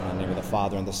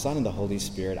Father, and the Son, and the Holy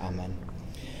Spirit. Amen.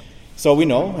 So we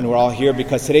know, and we're all here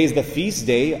because today is the feast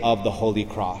day of the Holy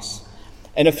Cross.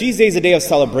 And a feast day is a day of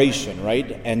celebration,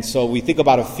 right? And so we think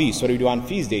about a feast. What do we do on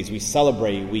feast days? We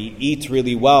celebrate. We eat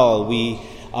really well. We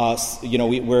have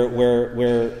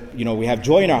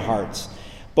joy in our hearts.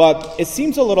 But it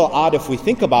seems a little odd if we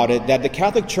think about it that the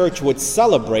Catholic Church would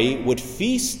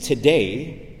feast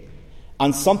today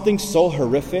on something so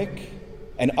horrific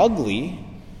and ugly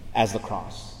as the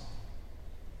cross.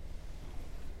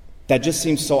 That just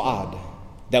seems so odd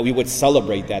that we would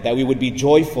celebrate that we would be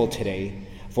joyful today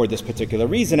for this particular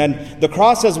reason. And the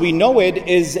cross as we know it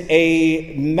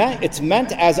it's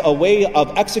meant as a way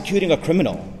of executing a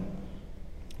criminal.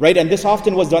 Right? And this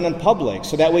often was done in public,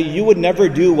 so that way you would never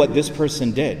do what this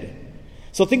person did.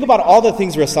 So think about all the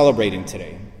things we're celebrating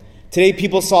today. Today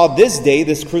people saw this day,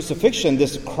 this crucifixion,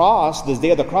 this cross, this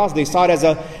day of the cross, they saw it as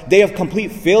a day of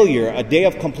complete failure, a day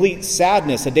of complete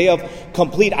sadness, a day of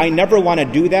complete, I never want to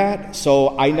do that,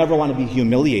 so I never want to be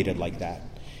humiliated like that.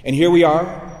 And here we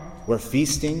are. We're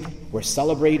feasting, we're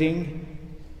celebrating,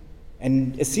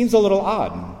 and it seems a little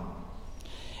odd.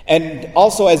 And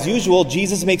also, as usual,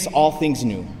 Jesus makes all things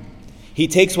new. He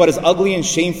takes what is ugly and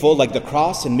shameful, like the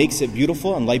cross, and makes it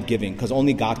beautiful and life-giving, because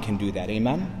only God can do that.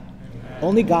 Amen? Amen?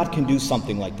 Only God can do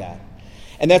something like that.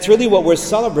 And that's really what we're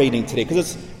celebrating today,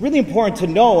 because it's really important to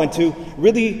know and to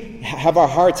really have our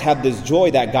hearts have this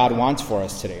joy that God wants for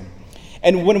us today.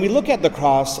 And when we look at the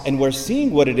cross and we're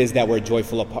seeing what it is that we're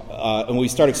joyful and we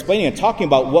start explaining and talking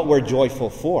about what we're joyful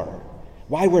for,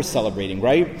 why we're celebrating,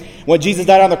 right? When Jesus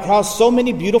died on the cross, so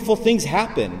many beautiful things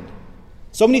happened.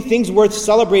 So many things worth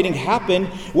celebrating happened,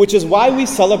 which is why we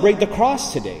celebrate the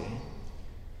cross today.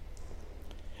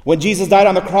 When Jesus died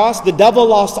on the cross, the devil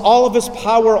lost all of his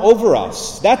power over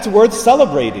us. That's worth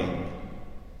celebrating.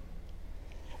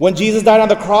 When Jesus died on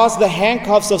the cross, the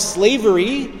handcuffs of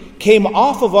slavery came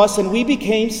off of us and we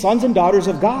became sons and daughters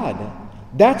of God.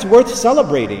 That's worth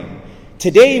celebrating.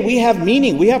 Today we have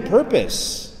meaning, we have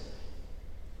purpose.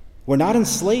 We're not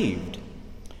enslaved.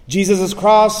 Jesus'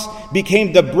 cross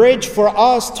became the bridge for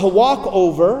us to walk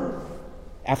over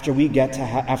after we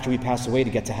pass away to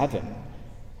get to heaven.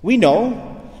 We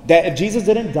know that if Jesus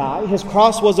didn't die, his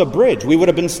cross was a bridge. We would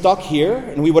have been stuck here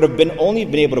and we would have only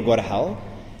been able to go to hell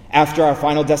after our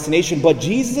final destination. But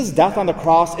Jesus' death on the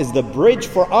cross is the bridge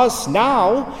for us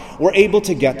now we're able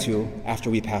to get to after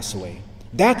we pass away.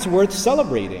 That's worth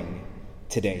celebrating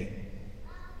today.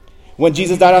 When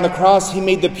Jesus died on the cross, he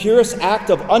made the purest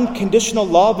act of unconditional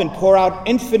love and poured out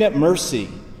infinite mercy.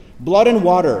 Blood and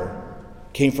water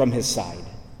came from his side.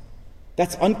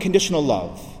 That's unconditional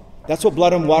love. That's what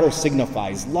blood and water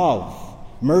signifies. Love,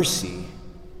 mercy.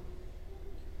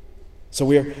 So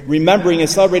we're remembering and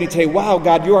celebrating today, wow,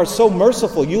 God, you are so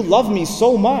merciful. You love me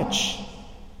so much.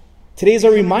 Today is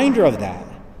a reminder of that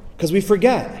because we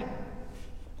forget.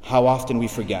 How often we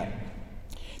forget.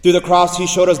 Through the cross, he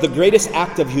showed us the greatest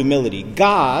act of humility.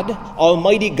 God,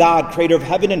 Almighty God, creator of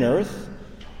heaven and earth,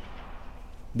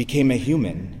 became a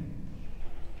human.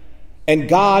 And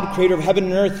God, creator of heaven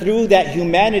and earth, through that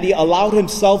humanity, allowed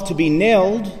himself to be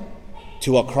nailed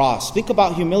to a cross. Think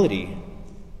about humility.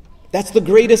 That's the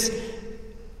greatest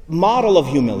model of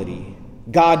humility,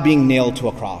 God being nailed to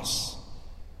a cross.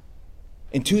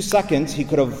 In 2 seconds, he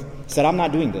could have said, I'm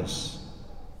not doing this.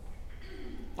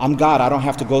 I'm God, I don't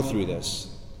have to go through this.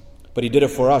 But he did it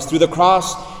for us. Through the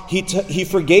cross, he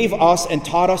forgave us and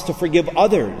taught us to forgive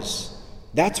others.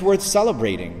 That's worth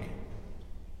celebrating.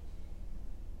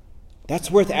 That's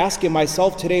worth asking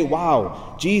myself today,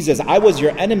 wow, Jesus, I was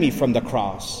your enemy from the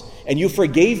cross, and you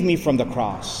forgave me from the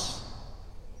cross.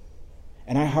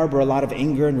 And I harbor a lot of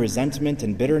anger and resentment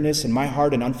and bitterness in my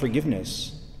heart and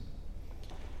unforgiveness.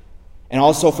 And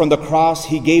also from the cross,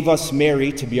 he gave us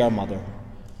Mary to be our mother.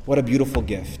 What a beautiful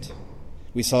gift.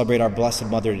 We celebrate our Blessed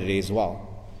Mother today as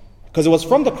well. Because it was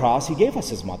from the cross he gave us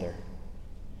his mother.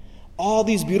 All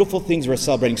these beautiful things we're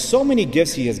celebrating. So many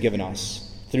gifts he has given us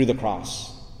through the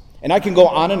cross. And I can go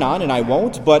on, and I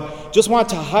won't, but just want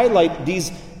to highlight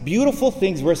these beautiful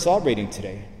things we're celebrating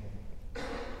today.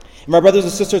 My brothers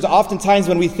and sisters, oftentimes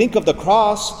when we think of the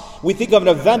cross, we think of an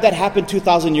event that happened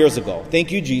 2,000 years ago.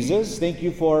 Thank you, Jesus. Thank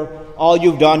you for all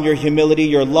you've done, your humility,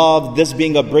 your love, this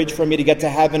being a bridge for me to get to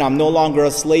heaven. I'm no longer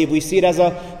a slave. We see it as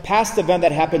a past event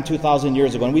that happened 2,000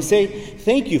 years ago. And we say,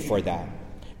 thank you for that.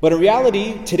 But in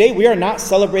reality, today we are not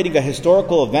celebrating a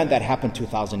historical event that happened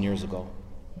 2,000 years ago.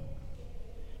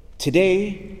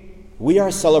 Today, we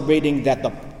are celebrating that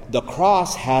the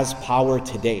cross has power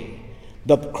today.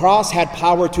 The cross had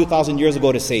power 2,000 years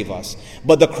ago to save us.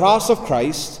 But the cross of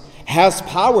Christ has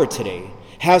power today,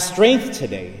 has strength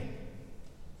today.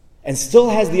 and still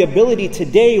has the ability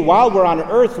today, while we're on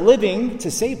earth living,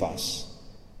 to save us.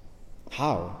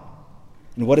 How?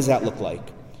 And what does that look like?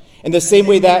 In the same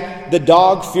way that the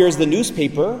dog fears the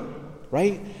newspaper,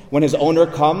 right? When his owner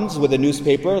comes with a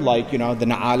newspaper, like, the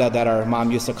na'ala that our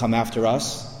mom used to come after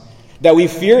us, that we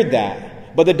feared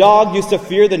that. But the dog used to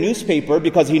fear the newspaper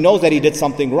because he knows that he did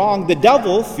something wrong. The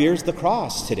devil fears the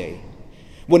cross today.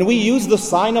 When we use the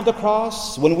sign of the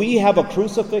cross, when we have a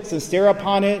crucifix and stare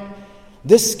upon it,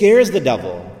 this scares the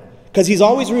devil, because he's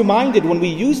always reminded when we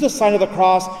use the sign of the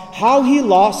cross how he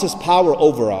lost his power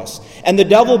over us. And the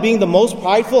devil, being the most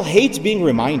prideful, hates being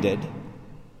reminded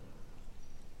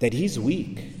that he's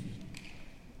weak.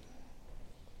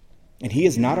 And he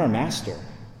is not our master.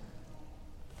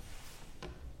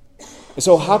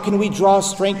 So how can we draw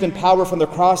strength and power from the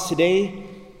cross today?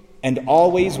 And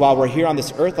always, while we're here on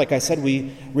this earth, like I said,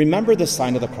 we remember the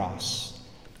sign of the cross.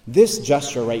 This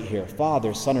gesture right here,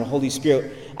 Father, Son, and Holy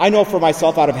Spirit. I know for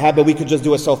myself, out of habit, we could just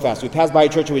do it so fast. We pass by a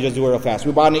church and we just do it real fast.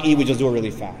 We want to eat, we just do it really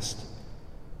fast.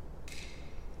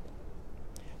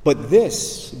 But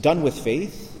this, done with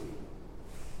faith,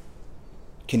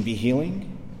 can be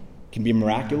healing, can be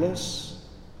miraculous,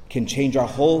 can change our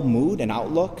whole mood and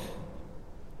outlook.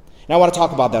 And I want to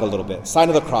talk about that a little bit. Sign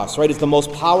of the cross, right? It's the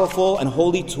most powerful and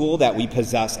holy tool that we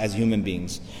possess as human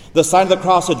beings. The sign of the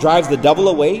cross, it drives the devil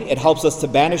away. It helps us to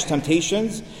banish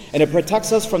temptations. And it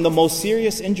protects us from the most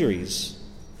serious injuries.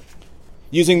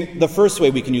 Using the first way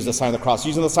we can use the sign of the cross.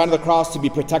 Using the sign of the cross to be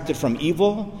protected from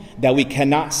evil that we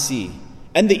cannot see.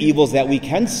 And the evils that we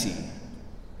can see.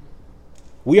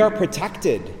 We are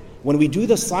protected when we do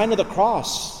the sign of the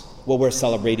cross. What we're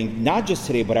celebrating, not just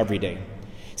today, but every day.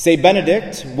 Saint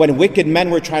Benedict, when wicked men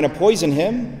were trying to poison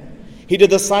him, he did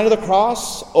the sign of the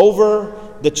cross over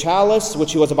the chalice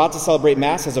which he was about to celebrate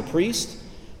Mass as a priest,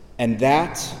 and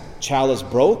that chalice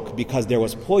broke because there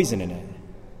was poison in it.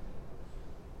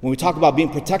 When we talk about being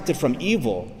protected from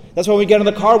evil, that's why when we get in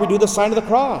the car, we do the sign of the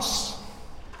cross.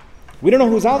 We don't know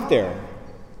who's out there.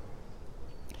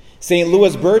 St.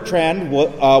 Louis Bertrand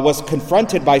was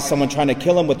confronted by someone trying to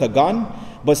kill him with a gun,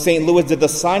 but St. Louis did the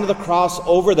sign of the cross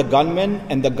over the gunman,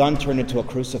 and the gun turned into a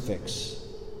crucifix.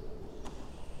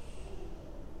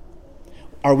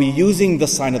 Are we using the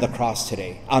sign of the cross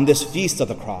today, on this feast of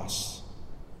the cross?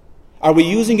 Are we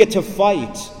using it to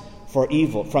fight from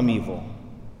evil?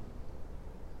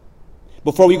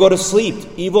 Before we go to sleep,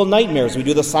 evil nightmares, we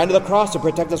do the sign of the cross to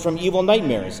protect us from evil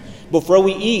nightmares. Before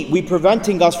we eat, we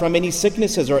preventing us from any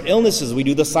sicknesses or illnesses, we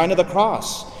do the sign of the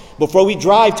cross. Before we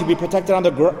drive, to be protected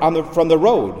from the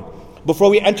road.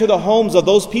 Before we enter the homes of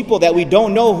those people that we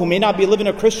don't know who may not be living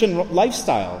a Christian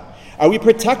lifestyle. Are we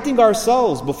protecting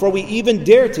ourselves before we even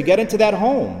dare to get into that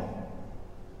home?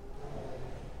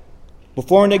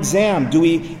 Before an exam, do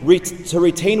we to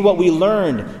retain what we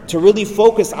learned, to really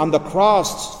focus on the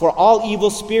cross for all evil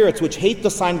spirits which hate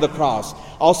the sign of the cross,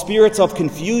 all spirits of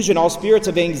confusion, all spirits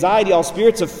of anxiety, all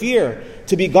spirits of fear,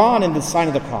 to be gone in the sign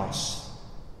of the cross?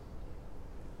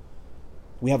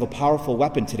 We have a powerful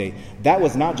weapon today. That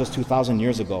was not just 2,000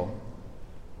 years ago.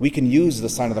 We can use the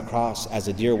sign of the cross as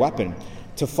a dear weapon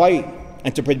to fight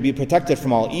and to be protected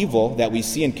from all evil that we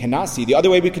see and cannot see. The other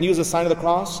way we can use the sign of the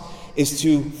cross is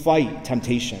to fight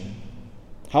temptation.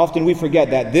 How often we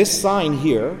forget that this sign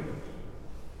here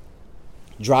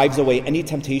drives away any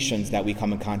temptations that we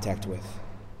come in contact with.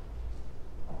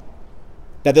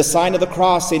 That the sign of the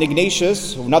cross, St.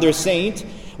 Ignatius, another saint,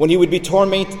 when he would be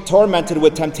tormented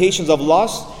with temptations of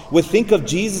lust, would think of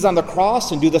Jesus on the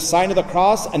cross and do the sign of the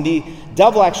cross, and the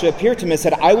devil actually appeared to him and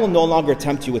said, I will no longer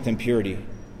tempt you with impurity.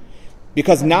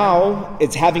 Because now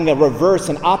it's having a reverse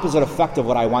and opposite effect of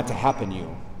what I want to happen to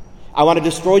you. I want to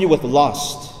destroy you with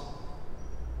lust.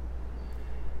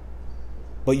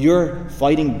 But you're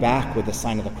fighting back with the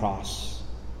sign of the cross.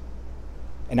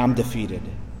 And I'm defeated.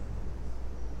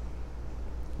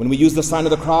 When we use the sign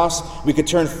of the cross, we could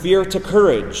turn fear to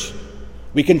courage.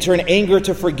 We can turn anger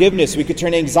to forgiveness. We could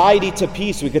turn anxiety to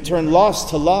peace. We could turn lust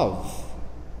to love.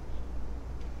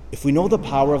 If we know the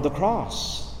power of the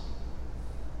cross.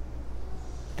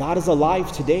 God is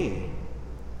alive today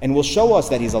and will show us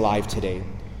that He's alive today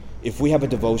if we have a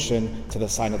devotion to the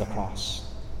sign of the cross.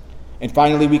 And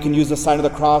finally, we can use the sign of the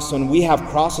cross when we have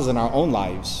crosses in our own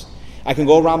lives. I can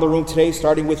go around the room today,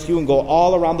 starting with you, and go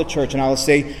all around the church, and I will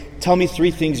say, tell me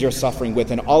 3 things you're suffering with,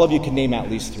 and all of you can name at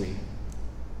least 3.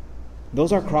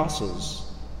 Those are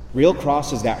crosses, real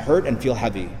crosses that hurt and feel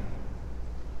heavy.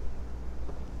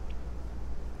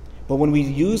 But when we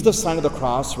use the sign of the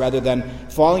cross, rather than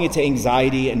falling into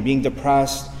anxiety and being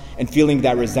depressed and feeling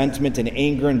that resentment and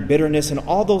anger and bitterness and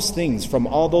all those things from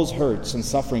all those hurts and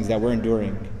sufferings that we're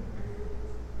enduring,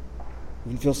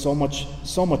 we can feel so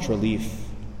much relief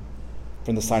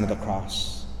from the sign of the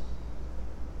cross.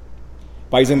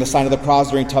 By using the sign of the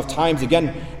cross during tough times,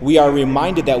 again, we are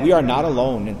reminded that we are not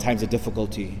alone in times of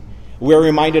difficulty. We are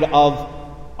reminded of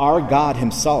our God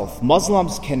himself.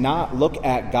 Muslims cannot look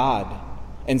at God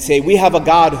and say, we have a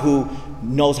God who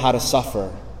knows how to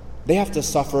suffer. They have to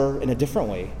suffer in a different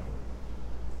way.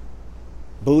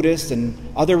 Buddhists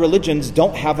and other religions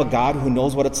don't have a God who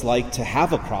knows what it's like to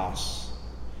have a cross.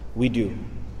 We do.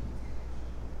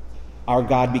 Our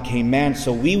God became man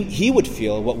so he would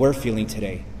feel what we're feeling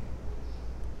today.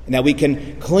 And that we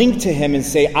can cling to him and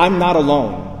say, I'm not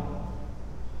alone.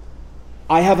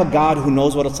 I have a God who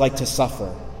knows what it's like to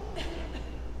suffer.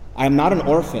 I am not an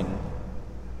orphan.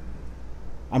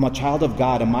 I'm a child of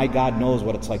God, and my God knows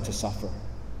what it's like to suffer.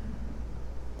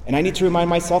 And I need to remind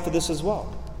myself of this as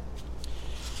well.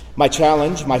 My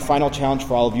final challenge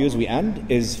for all of you as we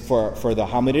end is for the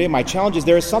homily today. My challenge is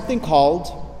there is something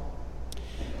called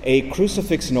a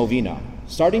crucifix novena,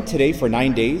 starting today for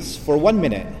 9 days for 1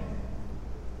 minute.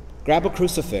 Grab a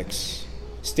crucifix,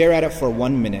 stare at it for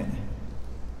 1 minute.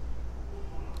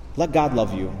 Let God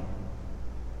love you.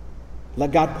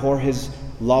 Let God pour his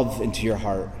love into your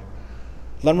heart.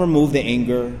 Let him remove the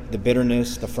anger, the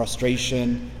bitterness, the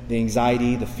frustration, the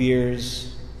anxiety, the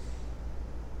fears.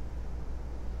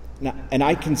 Now, and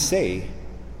I can say,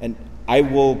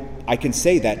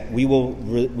 that we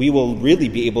will really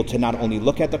be able to not only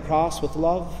look at the cross with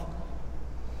love,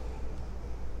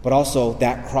 but also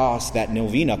that cross, that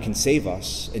novena, can save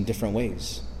us in different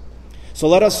ways. So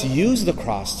let us use the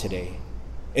cross today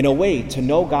in a way to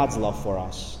know God's love for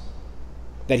us,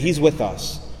 that he's with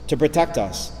us, to protect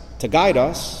us, to guide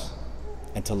us,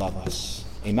 and to love us.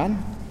 Amen?